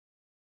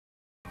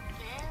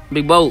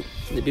Big boat.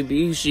 The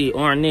BBE shit.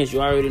 On this.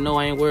 You already know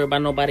I ain't worried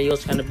about nobody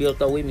else trying to be up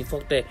there with me.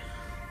 Fuck that.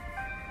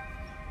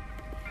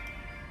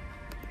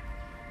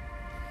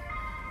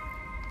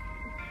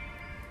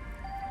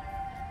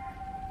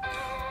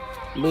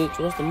 Bitch,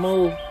 what's the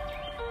move?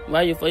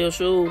 Buy you for your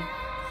shoes.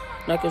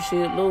 Knock your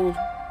shit loose.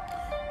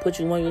 Put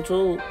you on your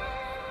tool.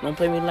 Don't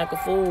play me like a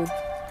fool.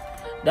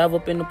 Dive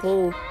up in the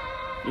pool.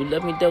 You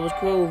left me devil's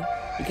crew.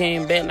 You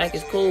came back like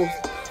it's cool.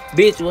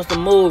 Bitch, what's the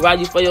move? Ride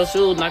you for your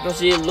shoes. Knock your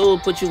shit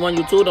loose. Put you on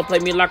your tool. Don't play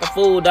me like a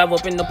fool. Dive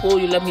up in the pool.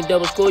 You left me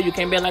devil's crew. You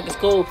came back like it's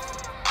cool.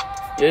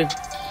 Yeah.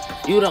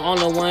 You the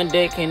only one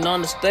that can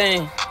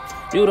understand.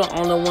 You the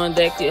only one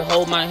that could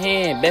hold my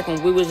hand. Back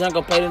when we was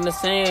younger, played in the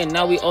sand.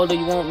 Now we older,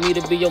 you want me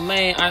to be your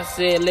man. I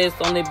said, let's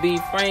only be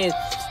friends.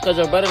 Cause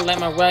your brother like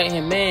my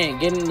right-hand man.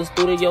 Get in the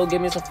studio,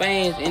 give me some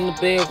fans. In the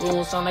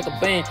bedroom, sound like a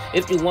band.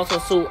 If you want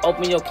some soup,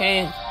 open your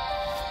can.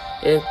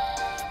 Yeah.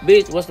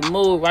 Bitch, what's the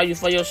move? Ride you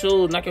for your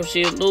shoes. Knock your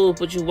shit loose.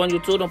 Put you on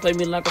your tool. Don't play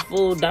me like a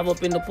fool. Dive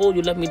up in the pool.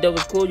 You left me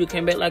devil's cool. You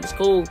came back like it's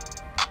cool.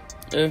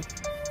 Yeah.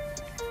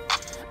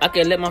 I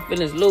can let my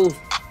feelings loose.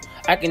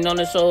 I can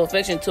only show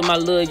affection to my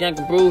little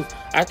younger bro.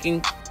 I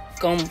can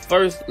come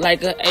first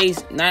like an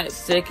ace, not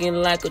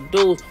second like a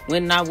deuce.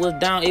 When I was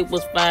down, it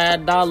was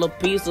 $5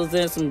 pieces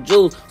and some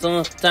juice.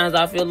 Sometimes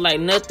I feel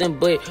like nothing,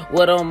 but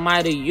what am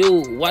I to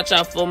you? Watch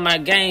out for my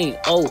game.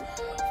 Oh,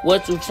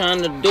 what you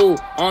trying to do?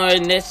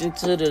 On nation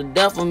to the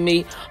death of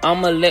me.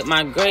 I'ma let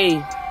my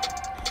grave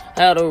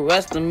have the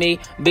rest of me.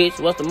 Bitch,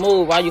 what's the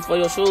move? Ride you for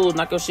your shoes.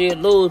 Knock your shit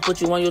loose.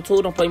 Put you on your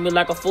tool. Don't play me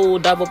like a fool.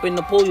 Dive up in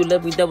the pool. You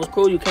left me devil's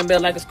crew. You came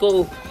back like it's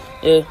cool.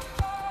 Yeah.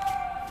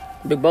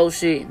 Big boat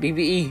shit.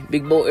 BBE.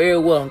 Big boat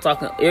everywhere. I'm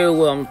talking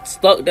everywhere. I'm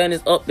stuck down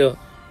this up there.